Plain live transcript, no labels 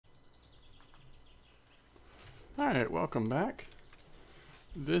Alright, welcome back.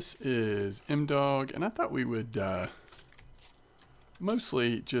 This is M-Dog, and I thought we would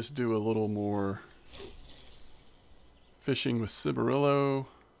mostly just do a little more fishing with Cibarillo.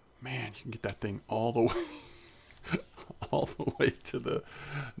 Man, you can get that thing all the way all the way to the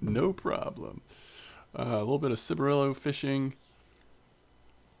no problem. A little bit of Cibarillo fishing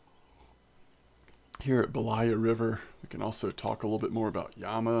here at Belaya River. We can also talk a little bit more about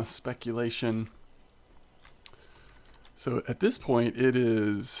Yama speculation. So at this point, it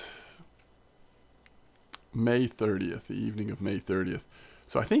is May 30th, the evening of May 30th.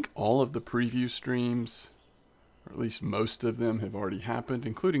 So I think all of the preview streams, or at least most of them, have already happened,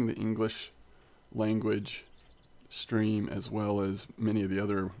 including the English language stream, as well as many of the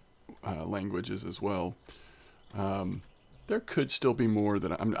other languages as well. There could still be more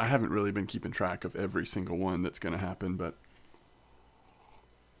that I haven't really been keeping track of every single one that's going to happen, but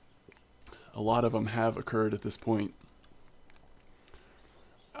a lot of them have occurred at this point.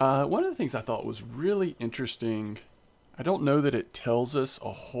 One of the things I thought was really interesting, I don't know that it tells us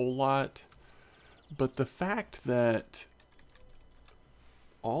a whole lot, but the fact that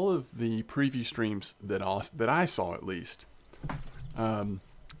all of the preview streams that I saw, at least,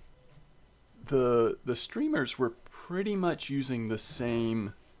 the streamers were pretty much using the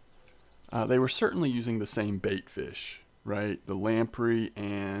same, they were certainly using the same bait fish, right? The lamprey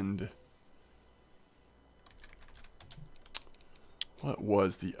and what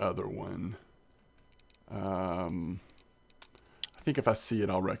was the other one? I think if I see it,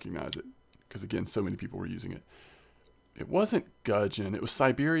 I'll recognize it. Because again, so many people were using it. It wasn't gudgeon. It was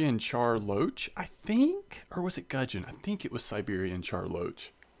Siberian char loach, I think? Or was it gudgeon? I think it was Siberian char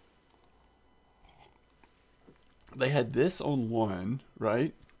loach. They had this on one,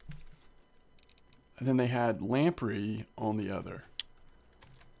 right? And then they had lamprey on the other.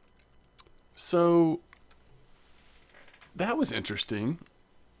 So that was interesting.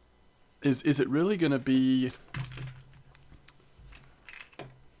 Is it really going to be,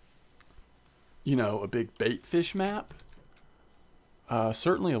 you know, a big bait fish map?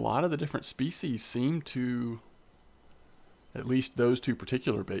 Certainly a lot of the different species seem to, at least those two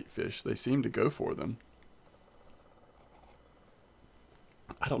particular bait fish, they seem to go for them.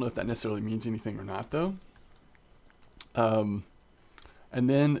 I don't know if that necessarily means anything or not, though. And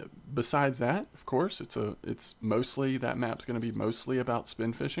then besides that, of course, it's mostly, that map's going to be mostly about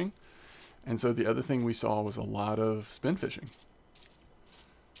spin fishing. And so the other thing we saw was a lot of spin fishing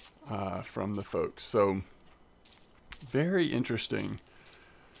from the folks. So very interesting.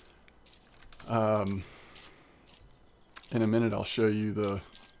 In a minute, I'll show you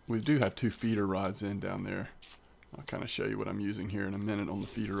we do have two feeder rods in down there. I'll kind of show you what I'm using here in a minute on the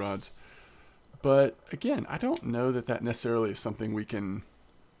feeder rods. But again, I don't know that that necessarily is something we can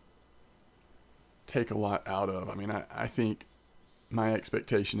take a lot out of. I mean, I think my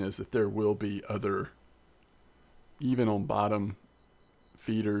expectation is that there will be other, even on bottom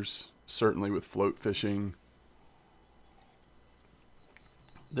feeders, certainly with float fishing,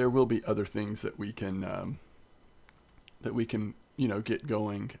 there will be other things that we can, you know, get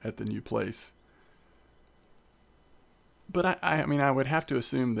going at the new place. But I mean, I would have to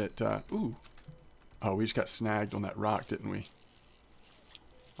assume that, ooh, oh, we just got snagged on that rock, didn't we?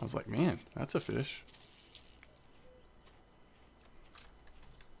 I was like, man, that's a fish.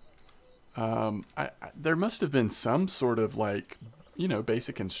 There must have been some sort of, like, you know,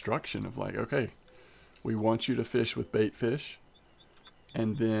 basic instruction of like, okay, we want you to fish with bait fish.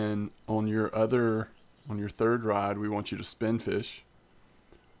 And then on your third rod, we want you to spin fish.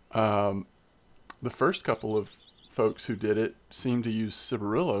 The first couple of folks who did it seemed to use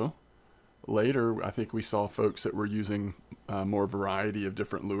Cibarillo. Later, I think we saw folks that were using more variety of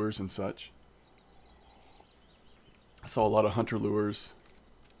different lures and such. I saw a lot of hunter lures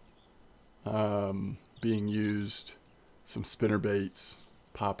being used, some spinner baits,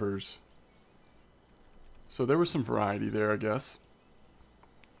 poppers. So there was some variety there, I guess.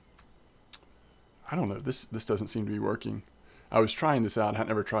 I don't know, this doesn't seem to be working. I was trying this out, I had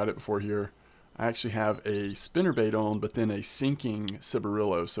never tried it before here. I actually have a spinnerbait on, but then a sinking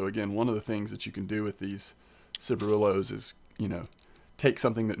Cibarillo. So again, one of the things that you can do with these Cibarillos is, you know, take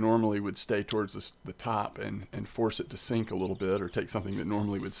something that normally would stay towards the top and force it to sink a little bit, or take something that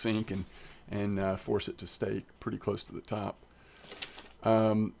normally would sink and force it to stay pretty close to the top.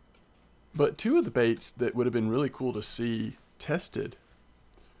 But two of the baits that would have been really cool to see tested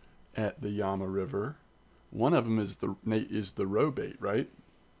at the Yama River, one of them is the roe bait, right?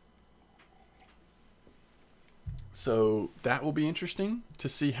 So that will be interesting to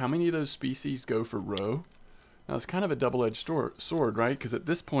see how many of those species go for roe. Now it's kind of a double-edged sword, right? Because at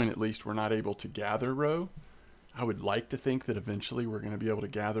this point, at least, we're not able to gather roe. I would like to think that eventually we're going to be able to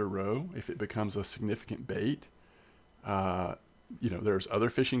gather roe if it becomes a significant bait. You know, there's other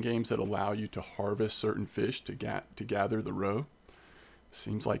fishing games that allow you to harvest certain fish to gather the roe.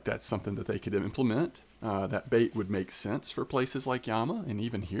 Seems like that's something that they could implement. That bait would make sense for places like Yama, and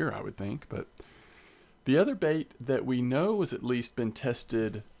even here, I would think. But the other bait that we know has at least been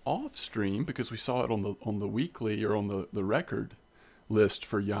tested off stream, because we saw it on the weekly or on the record list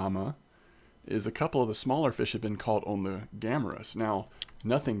for Yama, is a couple of the smaller fish had been caught on the Gammarus. Now,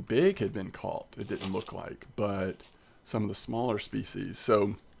 nothing big had been caught, it didn't look like, but some of the smaller species.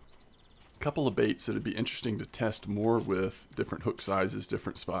 So a couple of baits that would be interesting to test more with, different hook sizes,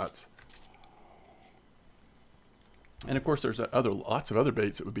 different spots. And of course, there's lots of other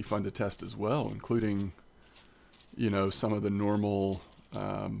baits that would be fun to test as well, including, you know, some of the normal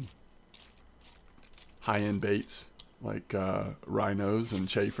high-end baits like rhinos and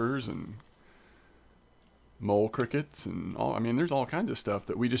chafers and mole crickets and all. I mean, there's all kinds of stuff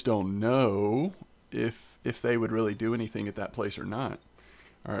that we just don't know if they would really do anything at that place or not.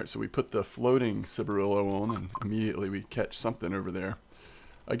 All right, so we put the floating Ciberillo on, and immediately we catch something over there.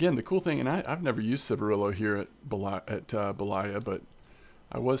 Again, the cool thing, and I've never used Ciberillo here at Belaya, but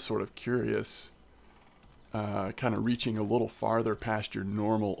I was sort of curious, kind of reaching a little farther past your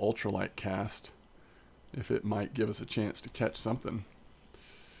normal ultralight cast, if it might give us a chance to catch something.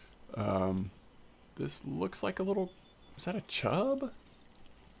 This looks like a little, is that a chub?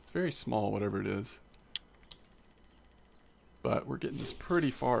 It's very small, whatever it is. But we're getting this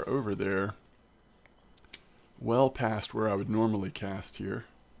pretty far over there. Well past where I would normally cast here.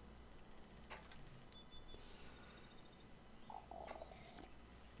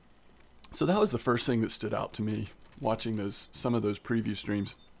 So that was the first thing that stood out to me watching some of those preview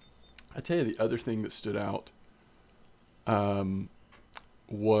streams. I tell you, the other thing that stood out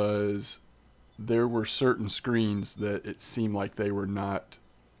was there were certain screens that it seemed like they were not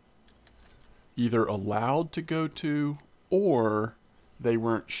either allowed to go to, or they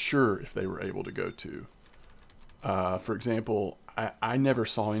weren't sure if they were able to go to. For example, I never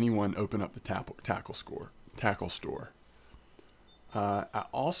saw anyone open up the tackle store. I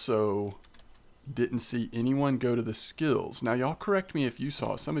also didn't see anyone go to the skills. Now, y'all correct me if you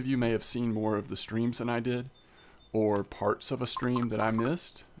saw. Some of you may have seen more of the streams than I did, or parts of a stream that I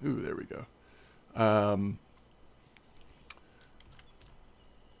missed. Ooh, there we go. I'm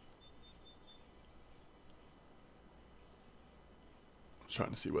trying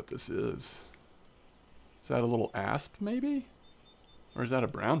to see what this is. Is that a little asp, maybe? Or is that a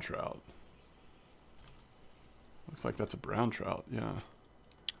brown trout? Looks like that's a brown trout, yeah.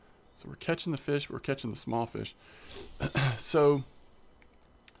 So we're catching the fish, we're catching the small fish. So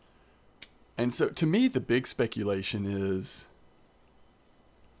to me, the big speculation is,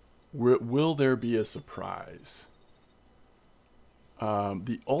 will there be a surprise?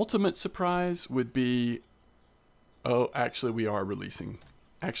 The ultimate surprise would be, oh, actually we are releasing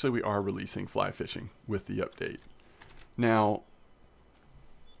fly fishing with the update. Now,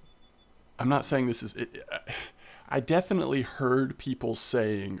 I'm not saying this is it. I definitely heard people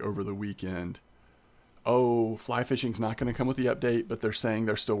saying over the weekend, oh, fly fishing's not going to come with the update, but they're saying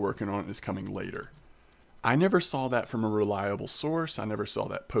they're still working on it and it's coming later. I never saw that from a reliable source. I never saw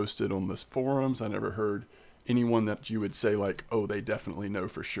that posted on the forums. I never heard anyone that you would say like, oh, they definitely know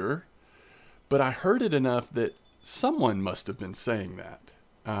for sure. But I heard it enough that someone must have been saying that.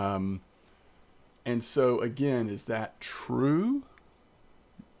 And so again, is that true?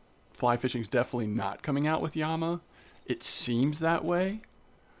 Fly fishing's definitely not coming out with Yama. It seems that way,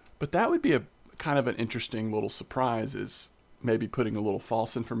 but that would be a kind of an interesting little surprise, is maybe putting a little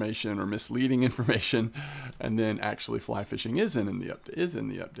false information or misleading information, and then actually fly fishing is in the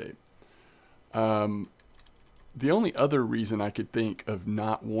update. The only other reason I could think of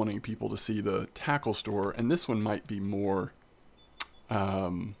not wanting people to see the tackle store, and this one might be more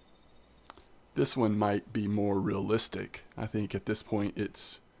realistic. I think at this point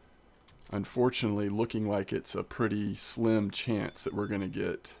it's unfortunately looking like it's a pretty slim chance that we're going to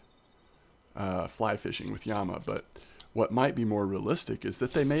get fly fishing with Yama. But what might be more realistic is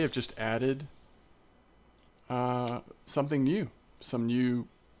that they may have just added something new, some new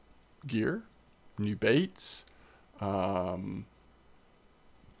gear, new baits,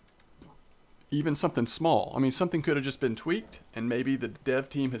 even something small. I mean, something could have just been tweaked, and maybe the dev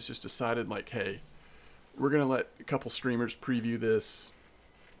team has just decided like, hey, we're going to let a couple streamers preview this,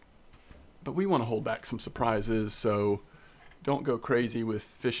 but we want to hold back some surprises, so don't go crazy with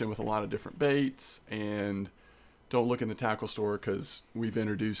fishing with a lot of different baits, and don't look in the tackle store because we've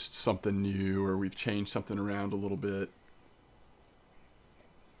introduced something new or we've changed something around a little bit.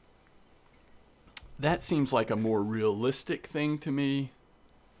 that seems like a more realistic thing to me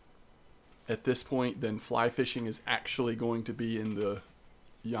at this point than fly fishing is actually going to be in the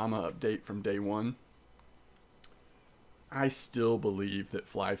Yama update from day one. I still believe that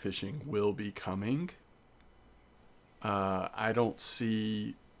fly fishing will be coming. I don't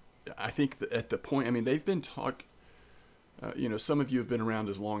see. I think that at the point, I mean, they've been some of you have been around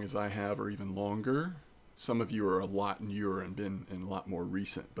as long as I have, or even longer. Some of you are a lot newer and been a lot more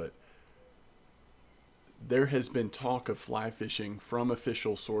recent, but there has been talk of fly fishing from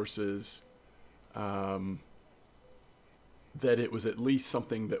official sources, that it was at least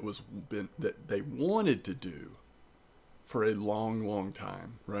something that they wanted to do for a long, long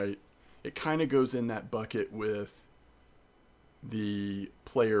time, right? It kind of goes in that bucket with the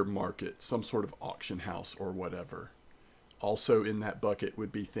player market, some sort of auction house or whatever. Also in that bucket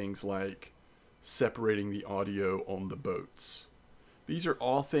would be things like separating the audio on the boats. These are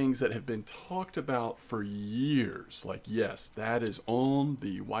all things that have been talked about for years. Like, yes, that is on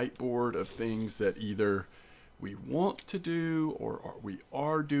the whiteboard of things that either we want to do or we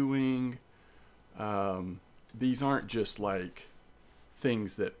are doing. These aren't just like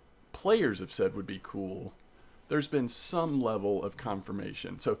things that players have said would be cool. There's been some level of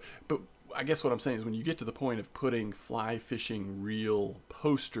confirmation. So, but I guess what I'm saying is when you get to the point of putting fly fishing reel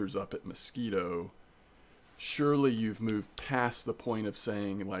posters up at Mosquito, surely you've moved past the point of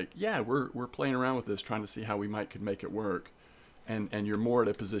saying like, yeah, we're playing around with this, trying to see how we could make it work. And you're more at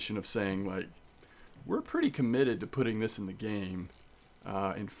a position of saying like, we're pretty committed to putting this in the game.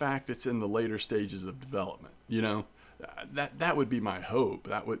 In fact, it's in the later stages of development. You know, that would be my hope.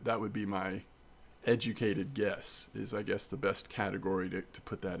 That would be my educated guess, is I guess the best category to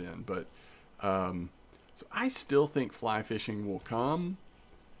put that in. But so I still think fly fishing will come.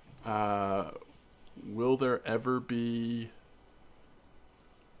 Will there ever be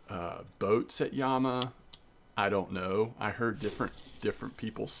boats at Yama? I don't know. I heard different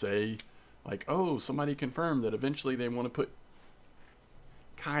people say like, oh, somebody confirmed that eventually they want to put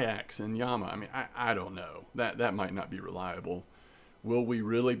kayaks in Yama. I mean, I don't know. That might not be reliable. Will we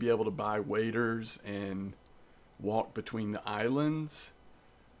really be able to buy waders and walk between the islands?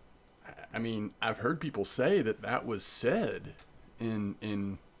 I mean, I've heard people say that was said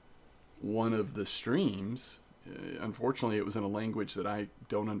in one of the streams. Unfortunately, it was in a language that I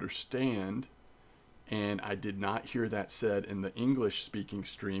don't understand, and I did not hear that said in the English-speaking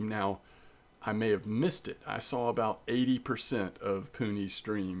stream. Now, I may have missed it. I saw about 80% of Pooney's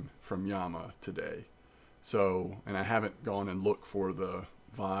stream from Yama today. So, and I haven't gone and looked for the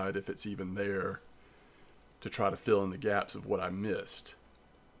VOD, if it's even there, to try to fill in the gaps of what I missed.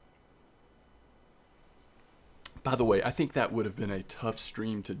 By the way, I think that would have been a tough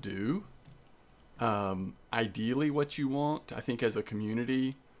stream to do. Ideally, what you want, I think as a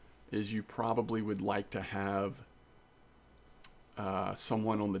community, is you probably would like to have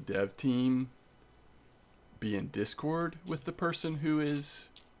someone on the dev team be in Discord with the person who is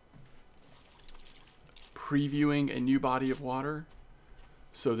previewing a new body of water,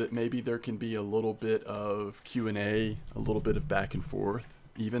 so that maybe there can be a little bit of Q&A, a little bit of back and forth.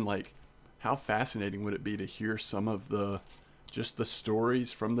 Even like, how fascinating would it be to hear some of just the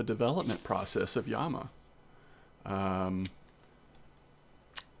stories from the development process of Yama? I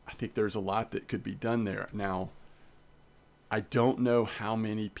think there's a lot that could be done there. Now, I don't know how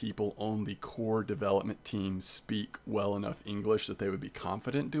many people on the core development team speak well enough English that they would be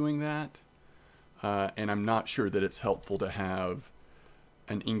confident doing that. And I'm not sure that it's helpful to have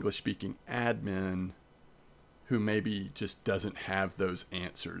an English-speaking admin who maybe just doesn't have those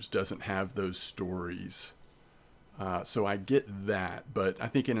answers, doesn't have those stories. So I get that, but I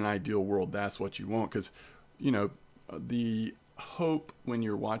think in an ideal world, that's what you want. Because, you know, the hope when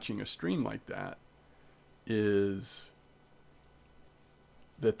you're watching a stream like that is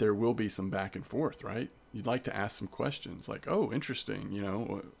that there will be some back and forth, right? You'd like to ask some questions like, oh, interesting, you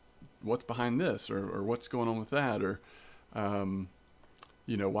know, what's behind this, or what's going on with that, or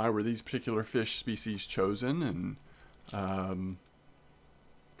you know, why were these particular fish species chosen, and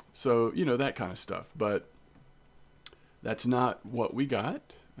so, you know, that kind of stuff. But that's not what we got,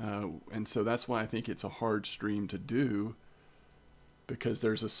 and so that's why I think it's a hard stream to do, because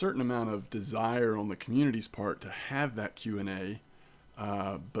there's a certain amount of desire on the community's part to have that Q&A,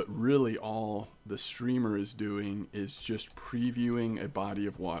 but really all the streamer is doing is just previewing a body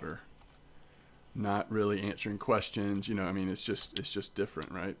of water, not really answering questions. You know, I mean, it's just different,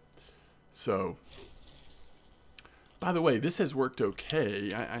 right? So, by the way, this has worked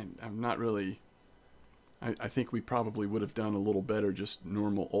okay. I'm not really, I think we probably would have done a little better just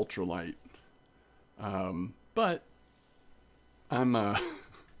normal ultralight, but I'm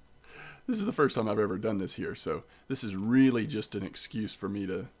this is the first time I've ever done this here, so this is really just an excuse for me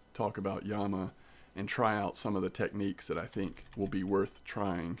to talk about Yama and try out some of the techniques that I think will be worth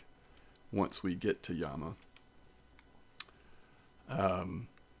trying once we get to Yama.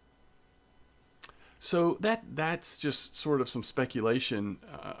 So that's just sort of some speculation.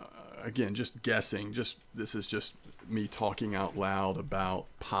 Again, just guessing. This is just me talking out loud about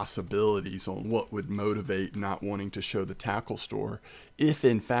possibilities on what would motivate not wanting to show the tackle store, if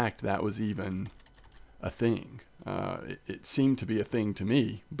in fact that was even a thing. It seemed to be a thing to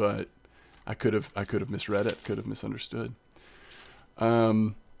me, but I could have misread it, could have misunderstood.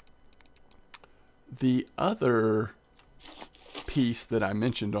 The other piece that I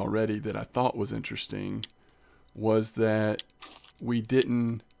mentioned already that I thought was interesting was that we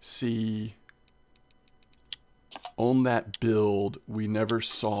didn't see on that build, we never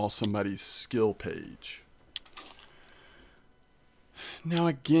saw somebody's skill page. Now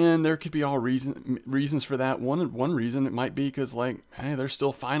again, there could be all reasons for that. One reason it might be because, like, hey, they're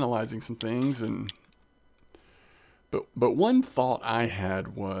still finalizing some things, and but one thought I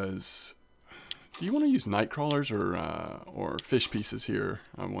had was, do you want to use night crawlers or fish pieces here?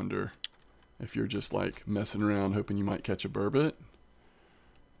 I wonder if you're just like messing around hoping you might catch a burbot.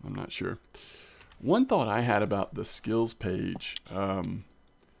 I'm not sure. One thought I had about the skills page, and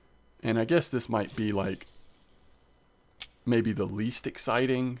I guess this might be like maybe the least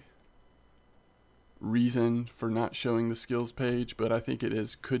exciting reason for not showing the skills page, but I think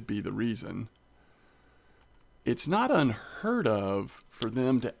could be the reason. It's not unheard of for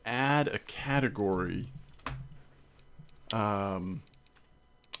them to add a category to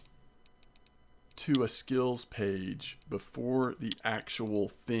a skills page before the actual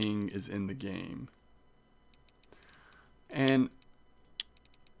thing is in the game. And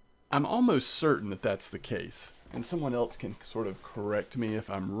I'm almost certain that that's the case. And someone else can sort of correct me if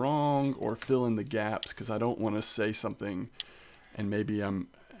I'm wrong or fill in the gaps, because I don't want to say something and maybe I'm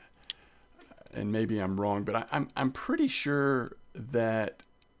wrong, but I'm pretty sure that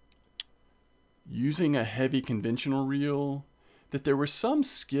using a heavy conventional reel, that there was some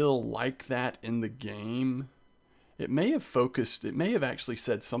skill like that in the game. It may have actually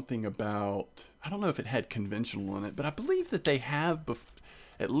said something about, I don't know if it had conventional in it, but I believe that they have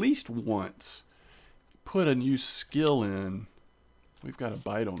at least once put a new skill in. We've got a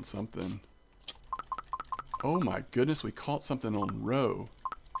bite on something. Oh my goodness, we caught something on row.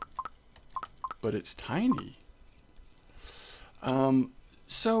 But it's tiny.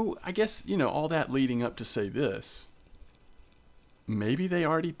 So I guess, all that leading up to say this, maybe they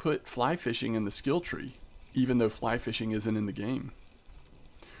already put fly fishing in the skill tree, even though fly fishing isn't in the game.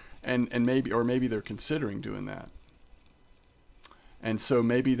 And maybe they're considering doing that. And so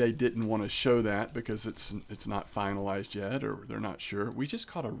maybe they didn't want to show that because it's not finalized yet, or they're not sure. We just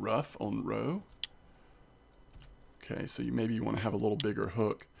caught a rough on row. Okay, so maybe you want to have a little bigger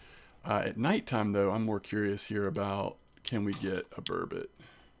hook. At nighttime, though, I'm more curious here about, can we get a burbot?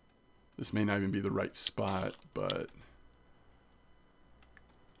 This may not even be the right spot, but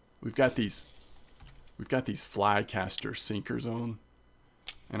we've got these fly caster sinkers on,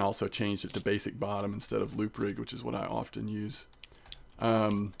 and also changed it to basic bottom instead of loop rig, which is what I often use.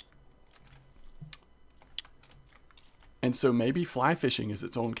 And so maybe fly fishing is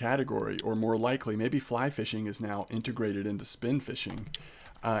its own category, or more likely, maybe fly fishing is now integrated into spin fishing.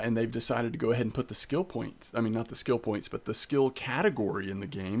 And they've decided to go ahead and put the skill points, I mean, not the skill points, but the skill category in the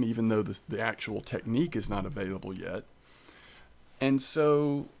game, even though the actual technique is not available yet. And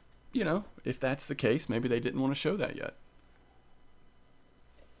so, if that's the case, maybe they didn't want to show that yet.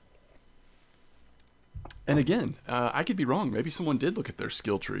 And again, I could be wrong. Maybe someone did look at their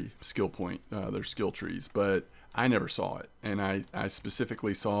skill trees, but I never saw it. And I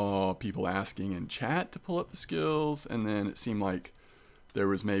specifically saw people asking in chat to pull up the skills, and then it seemed like there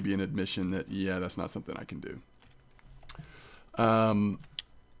was maybe an admission that, yeah, that's not something I can do.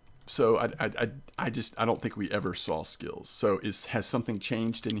 So I don't think we ever saw skills. So has something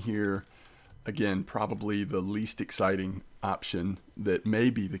changed in here? Again, probably the least exciting option that may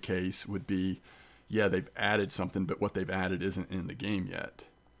be the case would be, yeah, they've added something, but what they've added isn't in the game yet.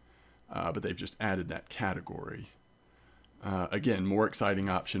 But they've just added that category. Again, more exciting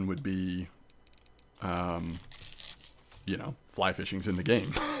option would be, fly fishing's in the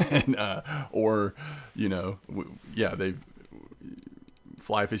game. And,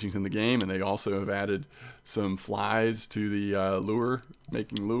 fly fishing's in the game, and they also have added some flies to the lure,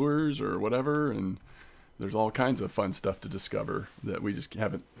 making lures or whatever, and there's all kinds of fun stuff to discover that we just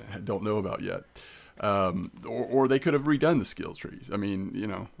don't know about yet. Or they could have redone the skill trees. I mean,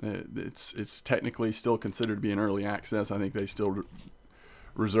 it's technically still considered to be an early access. I think they still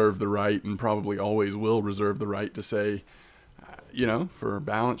reserve the right, and probably always will reserve the right, to say, you know, for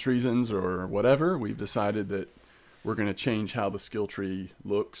balance reasons or whatever, we've decided that we're going to change how the skill tree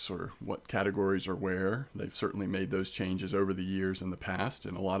looks or what categories are where. They've certainly made those changes over the years in the past,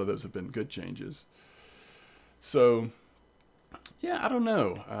 and a lot of those have been good changes. So, yeah, I don't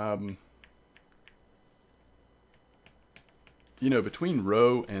know. You know, between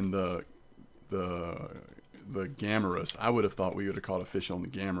roe and the Gamarus, I would have thought we would have caught a fish on the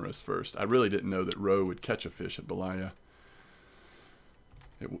Gamarus first. I really didn't know that roe would catch a fish at Belaya.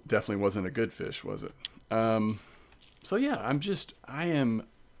 It definitely wasn't a good fish, was it? So yeah, I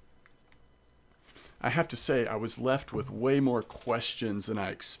have to say, I was left with way more questions than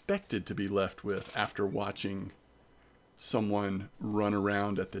I expected to be left with after watching someone run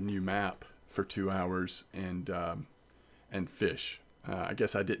around at the new map for 2 hours and fish. I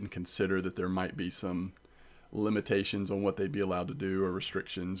guess I didn't consider that there might be some limitations on what they'd be allowed to do, or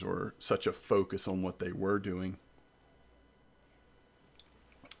restrictions, or such a focus on what they were doing.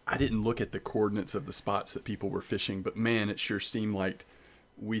 I didn't look at the coordinates of the spots that people were fishing, but man, it sure seemed like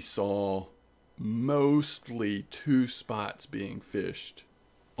we saw mostly 2 spots being fished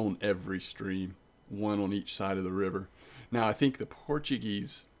on every stream, one on each side of the river. Now, I think the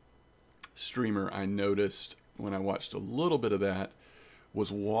Portuguese streamer I noticed when I watched a little bit of that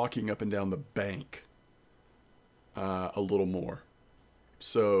was walking up and down the bank a little more.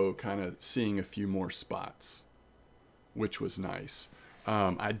 So kind of seeing a few more spots, which was nice.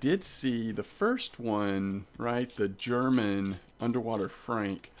 I did see the first one, right? The German underwater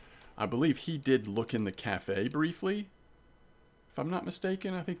Frank. I believe he did look in the cafe briefly, if I'm not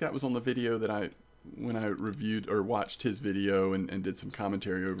mistaken. I think that was on the video that when I reviewed or watched his video and did some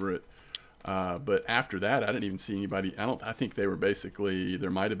commentary over it. But after that, I didn't even see anybody. I think they were basically,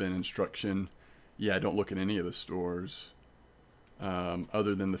 there might have been instruction. Yeah, don't look in any of the stores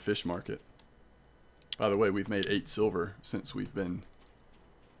other than the fish market. By the way, we've made 8 silver since we've been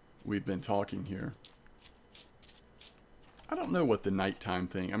talking here. I don't know what the nighttime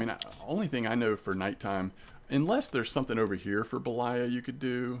thing, I mean, only thing I know for nighttime, unless there's something over here for Belaya you could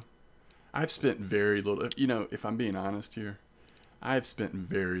do. I've spent very little, you know, if I'm being honest here, I've spent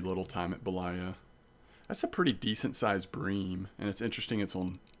very little time at Belaya. That's a pretty decent sized bream, and it's interesting it's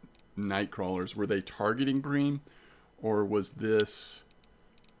on night crawlers. Were they targeting bream, or was this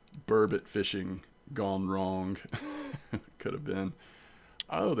burbot fishing gone wrong? Could have been.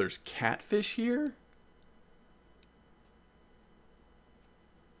 Oh, there's catfish here?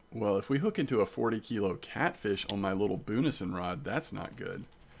 Well, if we hook into a 40-kilo catfish on my little Boonison rod, that's not good.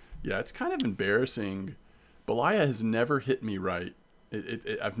 Yeah, it's kind of embarrassing. Belaya has never hit me right.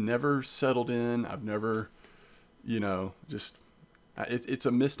 I've never settled in. I've never, you know, just... It's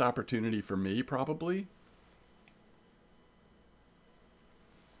a missed opportunity for me, probably,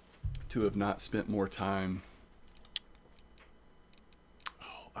 to have not spent more time.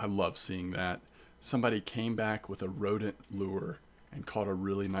 Oh, I love seeing that. Somebody came back with a rodent lure and caught a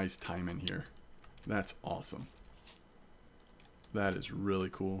really nice time in here. That's awesome. That is really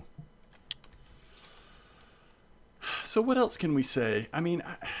cool. So what else can we say? I mean,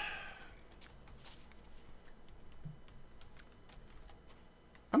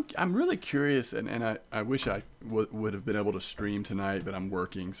 I'm really curious, and I wish I would have been able to stream tonight, but I'm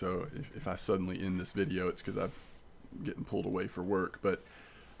working, so if I suddenly end this video, it's because I'm getting pulled away for work. But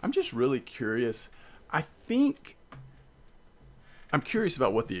I'm just really curious. I'm curious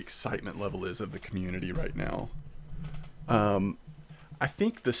about what the excitement level is of the community right now. I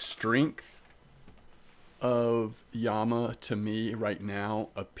think the strength of Yama, to me, right now,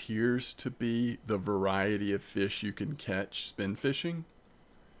 appears to be the variety of fish you can catch spin fishing.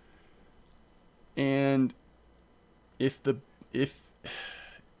 And if the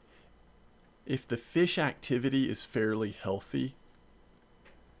fish activity is fairly healthy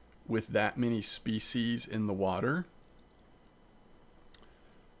with that many species in the water,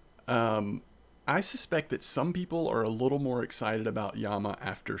 I suspect that some people are a little more excited about Yama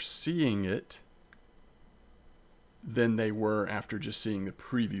after seeing it than they were after just seeing the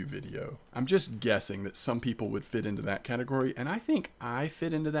preview video. I'm just guessing that some people would fit into that category, and I think I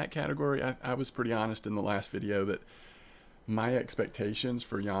fit into that category. I was pretty honest in the last video that my expectations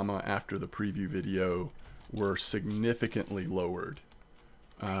for Yama after the preview video were significantly lowered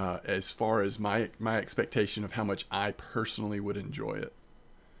as far as my expectation of how much I personally would enjoy it.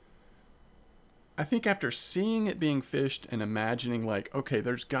 I think after seeing it being fished and imagining like, okay,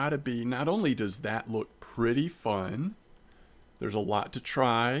 there's got to be, not only does that look pretty fun, there's a lot to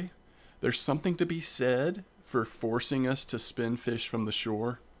try, there's something to be said for forcing us to spin fish from the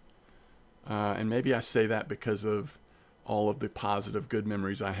shore. And maybe I say that because of all of the positive, good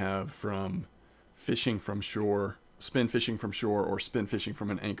memories I have from fishing from shore, spin fishing from shore, or spin fishing from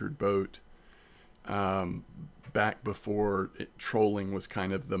an anchored boat. Back before trolling was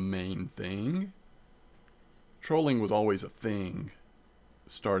kind of the main thing. Trolling was always a thing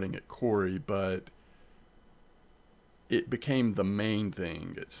starting at Corey, but it became the main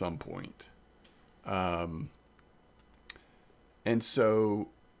thing at some point. And so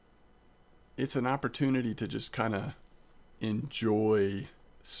it's an opportunity to just kind of enjoy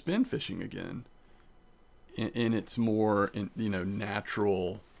spin fishing again in its more,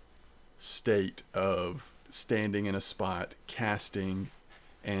 natural state of standing in a spot, casting,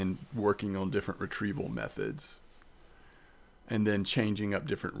 and working on different retrieval methods, and then changing up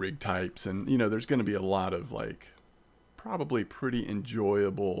different rig types. And there's going to be a lot of probably pretty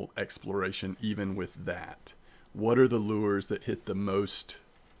enjoyable exploration even with that. What are the lures that hit the most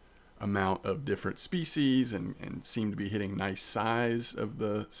amount of different species and seem to be hitting nice size of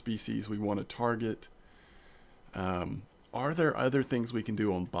the species we want to target? Are there other things we can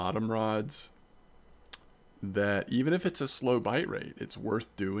do on bottom rods that, even if it's a slow bite rate, it's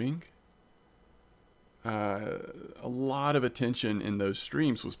worth doing? A lot of attention in those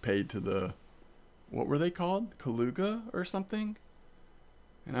streams was paid to the, what were they called? Kaluga or something?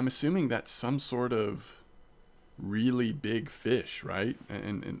 And I'm assuming that's some sort of really big fish, right?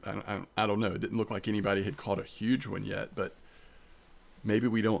 And I don't know. It didn't look like anybody had caught a huge one yet, but maybe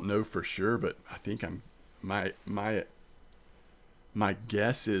we don't know for sure. But I think my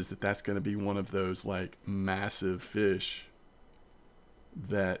guess is that that's going to be one of those massive fish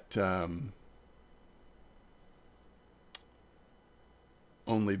that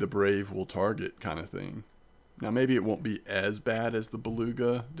only the brave will target, kind of thing. Now, maybe it won't be as bad as the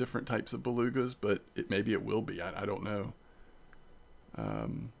beluga, different types of belugas, but maybe it will be. I don't know.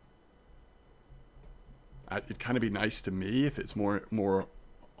 It'd kind of be nice to me if it's more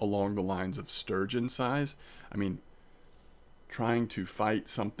along the lines of sturgeon size. I mean, trying to fight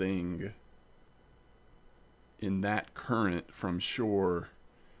something in that current from shore,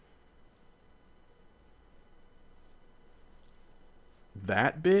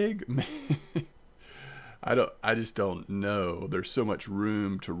 that big? I just don't know. There's so much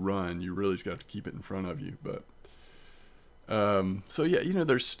room to run. You really just got to keep it in front of you. But so yeah,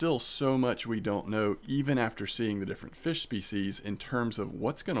 there's still so much we don't know, even after seeing the different fish species, in terms of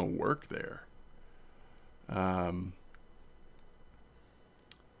what's going to work there. I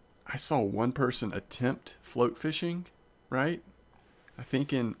saw one person attempt float fishing, right? I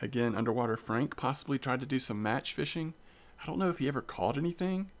think again, Underwater Frank possibly tried to do some match fishing. I don't know if he ever caught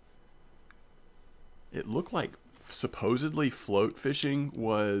anything. It looked like supposedly float fishing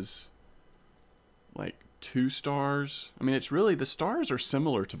was 2 stars. I mean, it's really, the stars are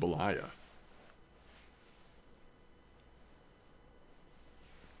similar to Belaya.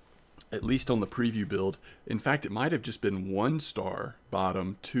 At least on the preview build. In fact, it might have just been 1 star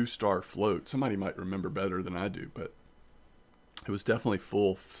bottom, 2 star float. Somebody might remember better than I do, but it was definitely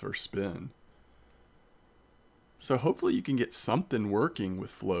full for spin. So hopefully you can get something working with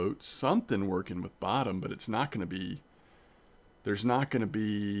float, something working with bottom, but it's not going to be, there's not going to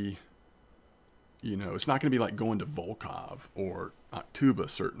be, it's not going to be like going to Volkov or Tuba,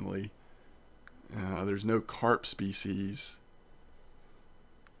 certainly. There's no carp species.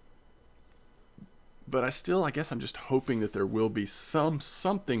 But I guess I'm just hoping that there will be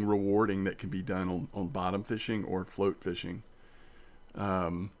something rewarding that can be done on bottom fishing or float fishing.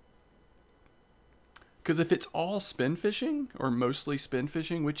 Because if it's all spin fishing, or mostly spin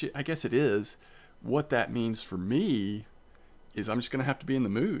fishing, which I guess it is, what that means for me is I'm just going to have to be in the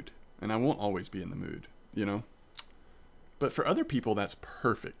mood. And I won't always be in the mood, But for other people, that's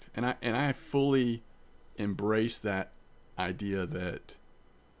perfect. And I fully embrace that idea that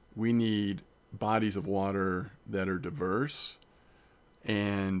we need bodies of water that are diverse.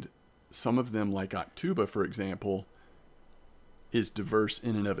 And some of them, like Octuba, for example, is diverse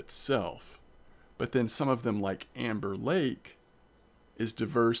in and of itself. But then some of them, like Amber Lake, is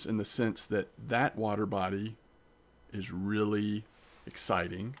diverse in the sense that that water body is really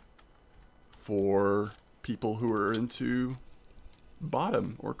exciting for people who are into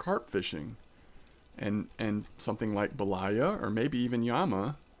bottom or carp fishing. And something like Belaya or maybe even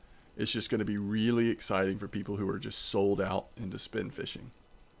Yama is just going to be really exciting for people who are just sold out into spin fishing.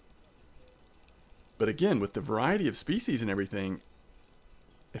 But again, with the variety of species and everything,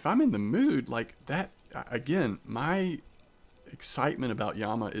 if I'm in the mood like that, again, my excitement about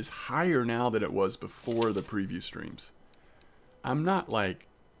Yama is higher now than it was before the preview streams. I'm not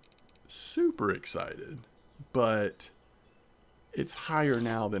super excited, but it's higher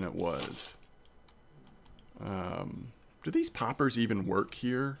now than it was. Do these poppers even work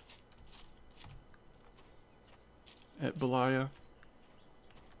here at Belaya?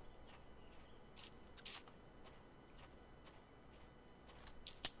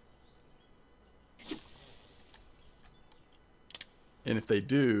 And if they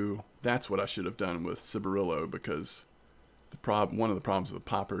do, that's what I should have done with Ciborillo, because one of the problems with the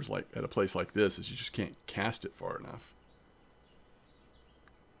poppers, like at a place like this, is you just can't cast it far enough.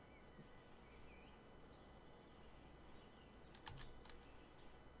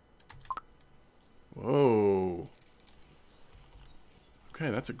 Whoa. Okay,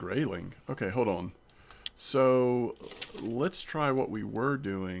 that's a grayling. Okay, hold on. So let's try what we were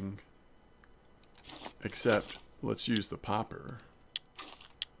doing, except let's use the popper.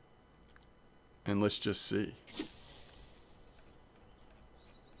 And let's just see.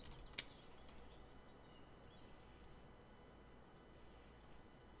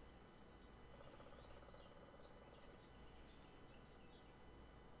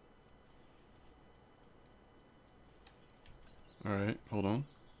 All right, hold on.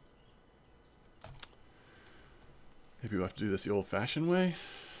 Maybe we'll have to do this the old-fashioned way.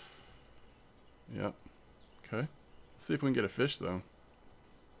 Yep. Okay. Let's see if we can get a fish, though.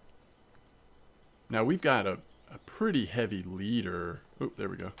 Now, we've got a pretty heavy leader. Oh, there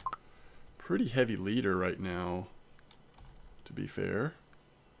we go. Pretty heavy leader right now, to be fair.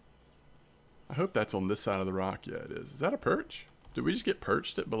 I hope that's on this side of the rock. Yeah, it is. Is that a perch? Did we just get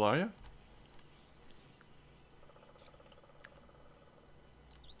perched at Belaya?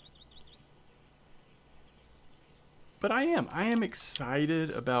 But I am excited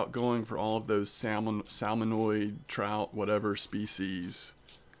about going for all of those salmonoid, trout, whatever species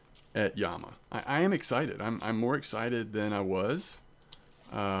at Yama. I am excited. I'm more excited than I was.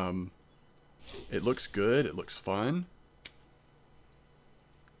 It looks good. It looks fun.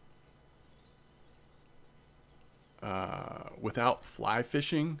 Without fly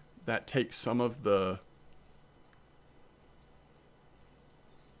fishing, that takes some of the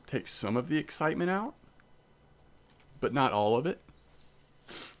excitement out, but not all of it.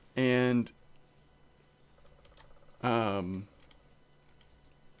 And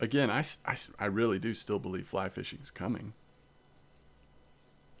again, I really do still believe fly fishing is coming.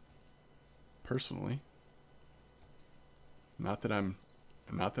 Personally, not that I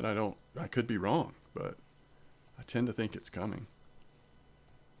could be wrong, but I tend to think it's coming.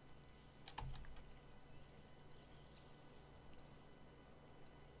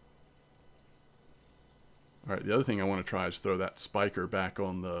 All right, the other thing I want to try is throw that spiker back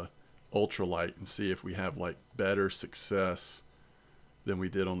on the ultralight and see if we have like better success than we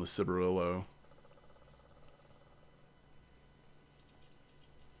did on the Ciborillo.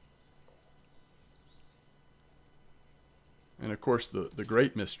 And of course, the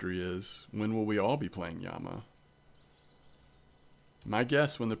great mystery is, when will we all be playing Yama? My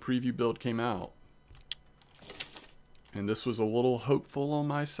guess when the preview build came out, and this was a little hopeful on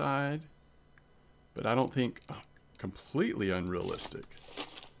my side, but I don't think completely unrealistic.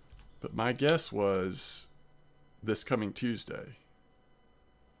 But my guess was this coming Tuesday.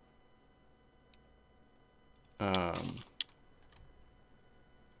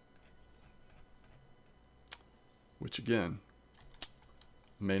 Which again,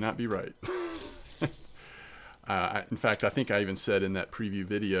 may not be right. In fact, I think I even said in that preview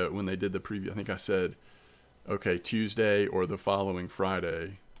video, when they did the preview, I think I said, okay, Tuesday or the following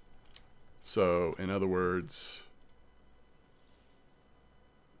Friday. So, in other words,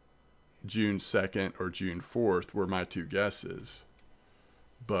 June 2nd or June 4th were my two guesses.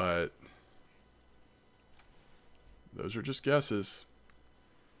 But those are just guesses.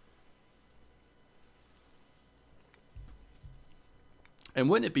 And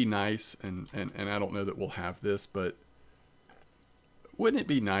wouldn't it be nice, and I don't know that we'll have this, but wouldn't it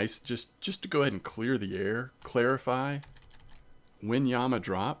be nice just to go ahead and clear the air, clarify when Yama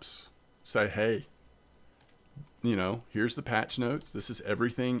drops, say, hey, you know, here's the patch notes. This is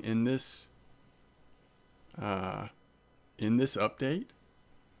everything in this update.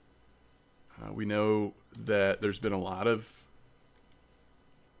 We know that there's been a lot of,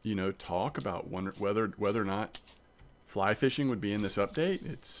 you know, talk about whether or not fly fishing would be in this update.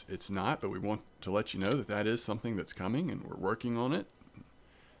 It's not, but we want to let you know that that is something that's coming, and we're working on it.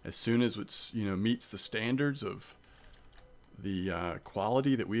 As soon as it's, you know, meets the standards of the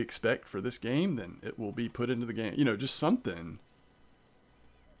quality that we expect for this game, then it will be put into the game. You know, just something.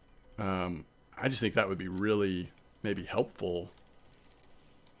 I just think that would be really maybe helpful.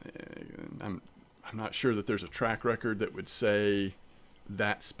 I'm not sure that there's a track record that would say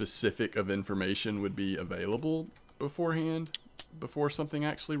that specific of information would be available beforehand, before something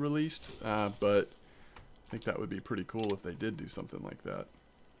actually released. But I think that would be pretty cool if they did do something like that.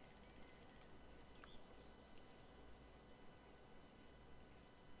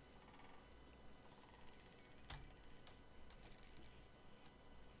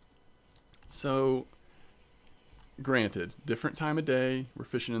 So, granted, different time of day. We're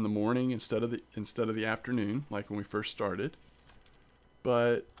fishing in the morning instead of the afternoon, like when we first started.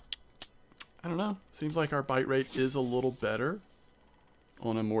 But I don't know. Seems like our bite rate is a little better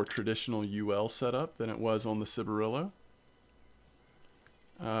on a more traditional UL setup than it was on the Cibarillo.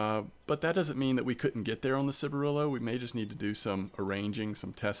 But that doesn't mean that we couldn't get there on the Cibarillo. We may just need to do some arranging,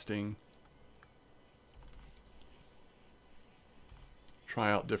 some testing.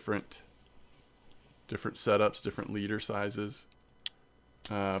 Try out different setups, different leader sizes.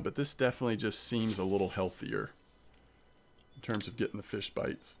 But this definitely just seems a little healthier in terms of getting the fish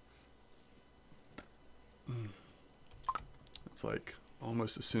bites. It's like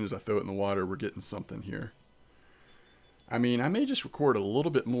almost as soon as I throw it in the water, we're getting something here. I mean, I may just record a little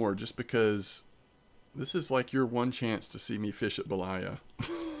bit more just because this is like your one chance to see me fish at Belaya.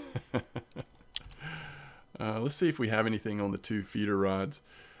 Let's see if we have anything on the 2 feeder rods.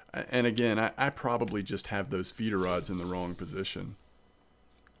 And again, I probably just have those feeder rods in the wrong position.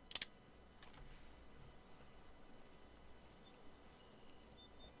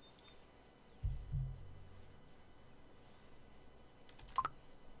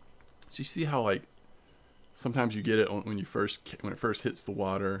 So you see how like sometimes you get it on when it first hits the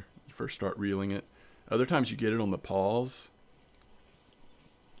water, you first start reeling it. Other times you get it on the pause.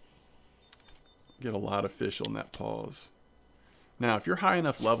 Get a lot of fish on that pause. Now, if you're high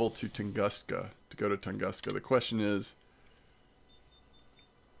enough level to Tunguska, to go to Tunguska, the question is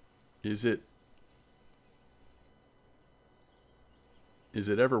it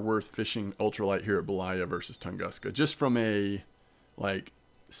ever worth fishing ultralight here at Belaya versus Tunguska? Just from a like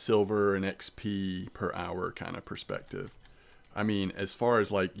silver and XP per hour kind of perspective. I mean, as far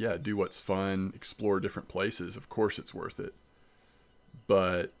as like, yeah, do what's fun, explore different places, of course it's worth it.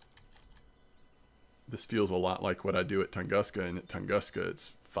 But this feels a lot like what I do at Tunguska, and at Tunguska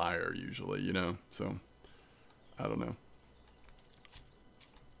it's fire usually, you know? So, I don't know.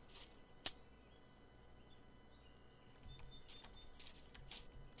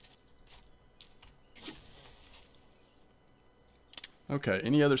 Okay,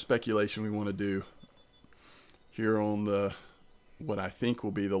 any other speculation we want to do here on the what I think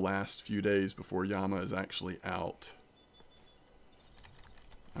will be the last few days before Yama is actually out?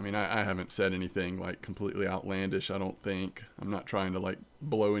 I mean, I haven't said anything like completely outlandish, I don't think. I'm not trying to like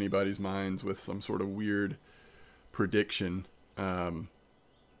blow anybody's minds with some sort of weird prediction. And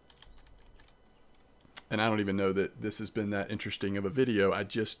I don't even know that this has been that interesting of a video. I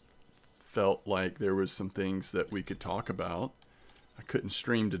just felt like there was some things that we could talk about. I couldn't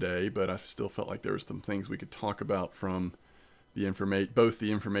stream today, but I still felt like there was some things we could talk about from the both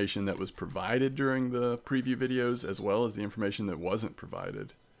the information that was provided during the preview videos as well as the information that wasn't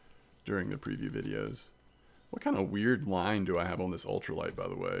provided during the preview videos. What kind of weird line do I have on this ultralight, by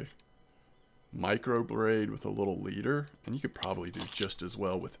the way? Micro braid with a little leader, and you could probably do just as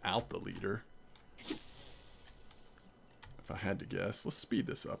well without the leader. If I had to guess. Let's speed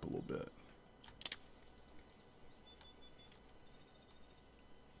this up a little bit.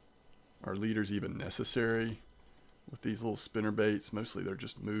 Are leaders even necessary with these little spinner baits? Mostly they're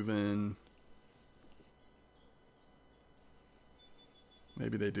just moving.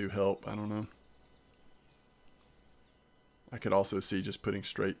 Maybe they do help, I don't know. I could also see just putting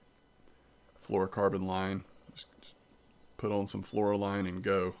straight fluorocarbon line. Just put on some fluoroline and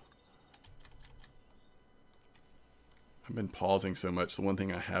go. I've been pausing so much. The one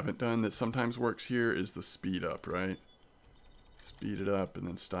thing I haven't done that sometimes works here is the speed up, right? Speed it up and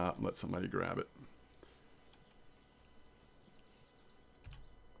then stop and let somebody grab it.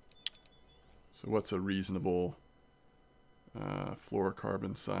 So what's a reasonable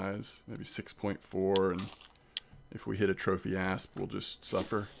fluorocarbon size? Maybe 6.4, and if we hit a trophy asp, we'll just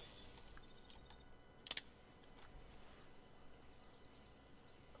suffer.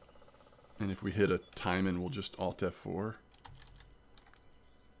 And if we hit a Timon, we'll just Alt F4.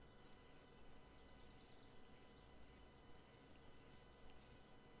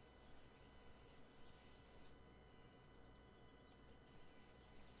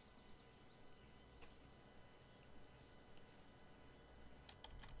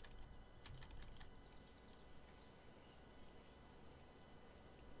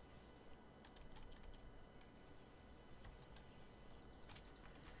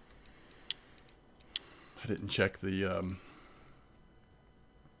 I didn't check the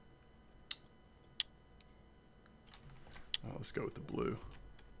let's go with the blue.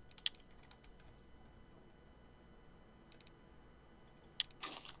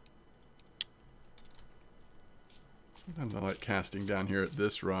 Sometimes I like casting down here at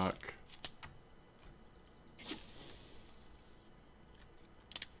this rock.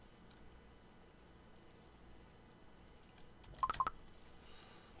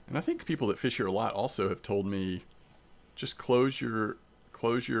 And I think people that fish here a lot also have told me, just close your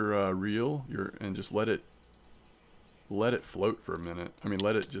reel and just let it float for a minute. I mean,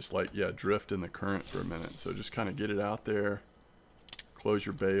 let it just like, yeah, drift in the current for a minute. So just kind of get it out there, close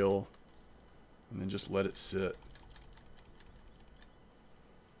your bail, and then just let it sit.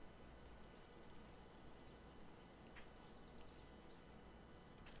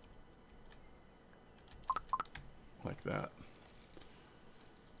 Like that.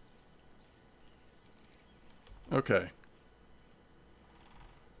 Okay.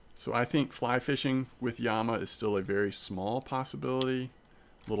 So I think fly fishing with Yama is still a very small possibility.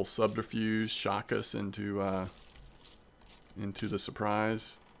 Little subterfuge, shock us into the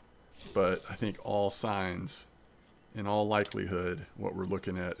surprise. But I think all signs, in all likelihood, what we're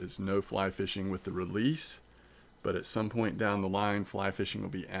looking at is no fly fishing with the release. But at some point down the line, fly fishing will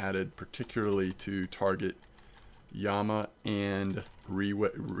be added, particularly to target Yama and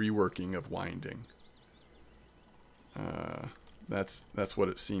reworking of winding. That's what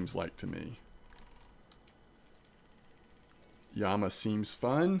it seems like to me. Yama seems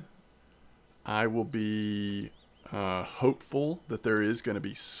fun. I will be hopeful that there is going to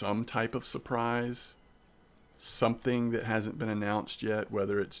be some type of surprise. Something that hasn't been announced yet,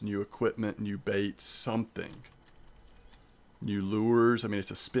 whether it's new equipment, new baits, something. New lures. I mean,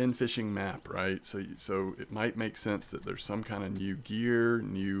 it's a spin fishing map, right? So it might make sense that there's some kind of new gear,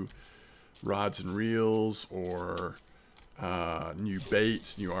 new rods and reels, or new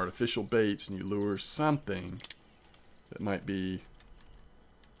baits, new artificial baits, new lures, something that might be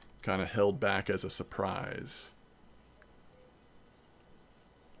kind of held back as a surprise.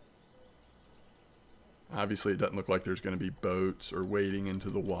 Obviously, it doesn't look like there's going to be boats or wading into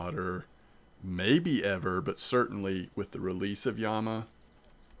the water. Maybe ever, but certainly with the release of Yama,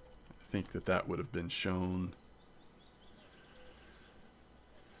 I think that would have been shown.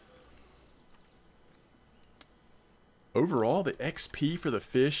 Overall, the XP for the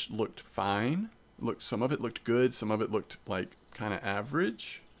fish looked fine. Some of it looked good. Some of it looked like kind of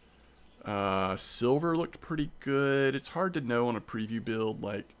average. Silver looked pretty good. It's hard to know on a preview build,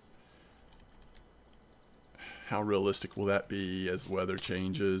 like, how realistic will that be as weather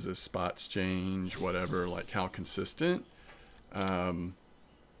changes, as spots change, whatever, like how consistent.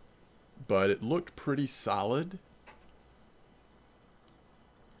 But it looked pretty solid.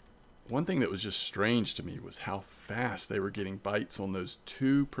 One thing that was just strange to me was how fast they were getting bites on those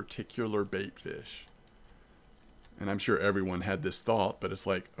two particular bait fish. And I'm sure everyone had this thought, but it's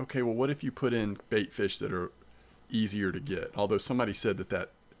like, okay, well, what if you put in bait fish that are easier to get? Although somebody said that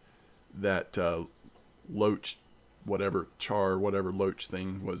loach, whatever loach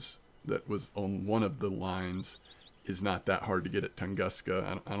thing was that was on one of the lines is not that hard to get at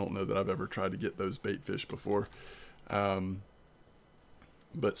Tunguska. I don't know that I've ever tried to get those bait fish before.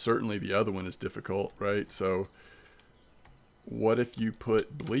 But certainly the other one is difficult, right? So what if you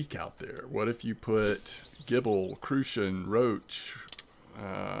put bleak out there? What if you put gibble, crucian, roach?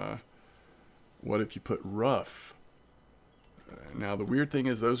 What if you put rough? Now, the weird thing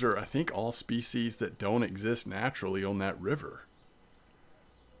is those are, I think, all species that don't exist naturally on that river.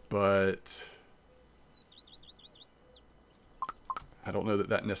 But I don't know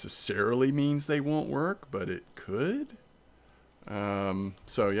that necessarily means they won't work, but it could.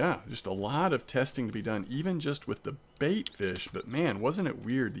 So yeah, just a lot of testing to be done, even just with the bait fish. But man, wasn't it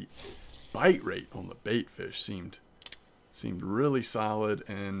weird? The bite rate on the bait fish seemed really solid,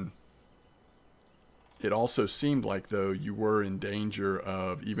 and it also seemed like, though, you were in danger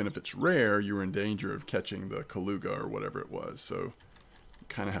of, even if it's rare, you were in danger of catching the Kaluga or whatever it was. So you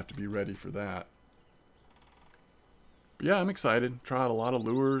kind of have to be ready for that. But yeah, I'm excited. Try out a lot of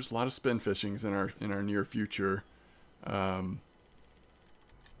lures, a lot of spin fishings in our near future.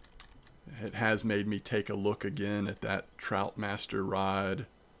 It has made me take a look again at that Trout Master rod.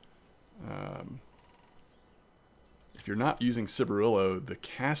 If you're not using Ciberillo, the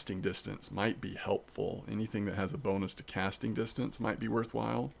casting distance might be helpful. Anything that has a bonus to casting distance might be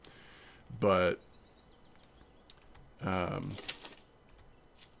worthwhile. But I'm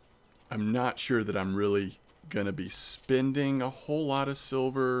not sure that I'm really going to be spending a whole lot of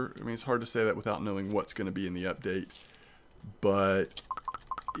silver. I mean, it's hard to say that without knowing what's going to be in the update. But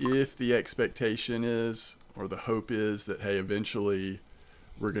if the expectation is, or the hope is, that, hey, eventually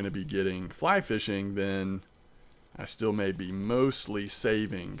we're going to be getting fly fishing, then I still may be mostly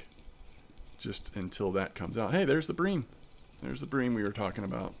saving just until that comes out. Hey, there's the bream. There's the bream we were talking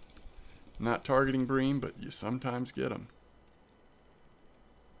about. Not targeting bream, but you sometimes get them.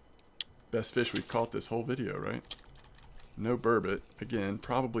 Best fish we've caught this whole video, right? No burbot. Again,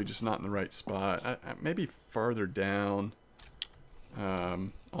 probably just not in the right spot. Maybe farther down.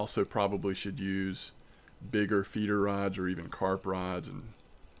 Also probably should use bigger feeder rods or even carp rods and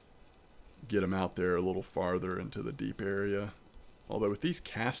get them out there a little farther into the deep area. Although with these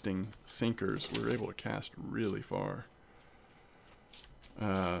casting sinkers, we're able to cast really far.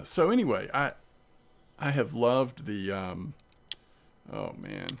 So anyway, I have loved the, oh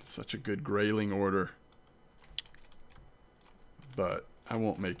man, such a good grayling order. But I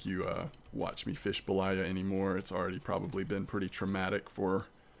won't make you watch me fish Belaya anymore. It's already probably been pretty traumatic for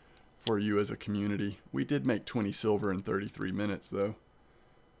you as a community. We did make 20 silver in 33 minutes though.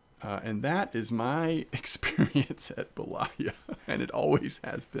 And that is my experience at Belaya, and it always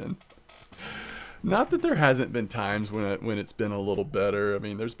has been. Not that there hasn't been times when it's been a little better. I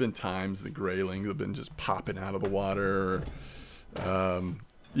mean, there's been times the graylings have been just popping out of the water.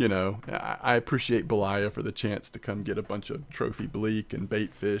 You know, I appreciate Belaya for the chance to come get a bunch of trophy bleak and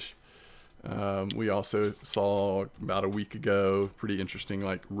bait fish. We also saw about a week ago, pretty interesting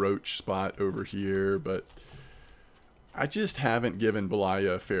like roach spot over here, but I just haven't given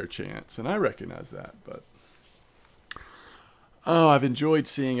Belaya a fair chance, and I recognize that. But oh, I've enjoyed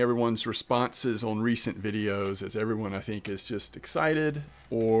seeing everyone's responses on recent videos, as everyone I think is just excited,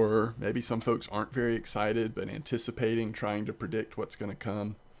 or maybe some folks aren't very excited but anticipating, trying to predict what's going to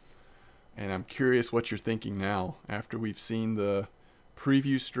come. And I'm curious what you're thinking now after we've seen the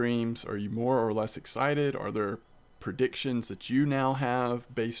preview streams. Are you more or less excited? Are there predictions that you now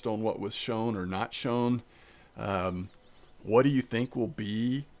have based on what was shown or not shown? What do you think will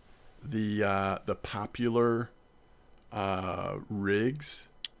be the popular rigs?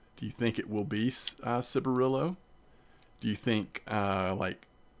 Do you think it will be Ciberillo? Do you think like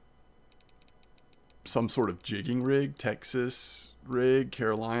some sort of jigging rig, Texas rig,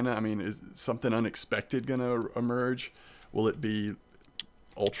 Carolina? I mean, is something unexpected going to emerge? Will it be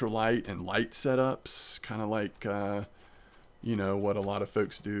ultralight and light setups, kind of like you know, what a lot of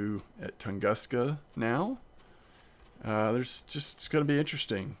folks do at Tunguska now? It's going to be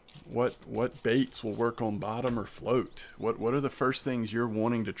interesting. What baits will work on bottom or float? What are the first things you're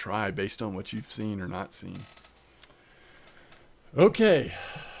wanting to try based on what you've seen or not seen? Okay.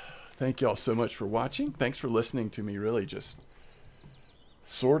 Thank y'all so much for watching. Thanks for listening to me really just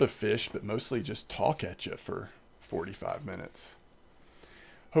sort of fish, but mostly just talk at you for 45 minutes.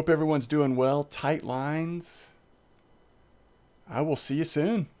 Hope everyone's doing well. Tight lines. I will see you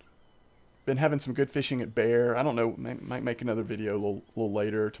soon. Been having some good fishing at Bear. I don't know, might make another video a little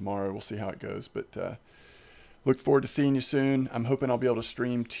later tomorrow. We'll see how it goes. But look forward to seeing you soon. I'm hoping I'll be able to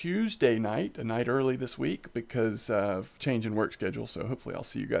stream Tuesday night, a night early this week, because of change in work schedule. So hopefully I'll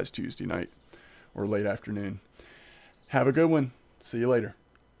see you guys Tuesday night or late afternoon. Have a good one. See you later.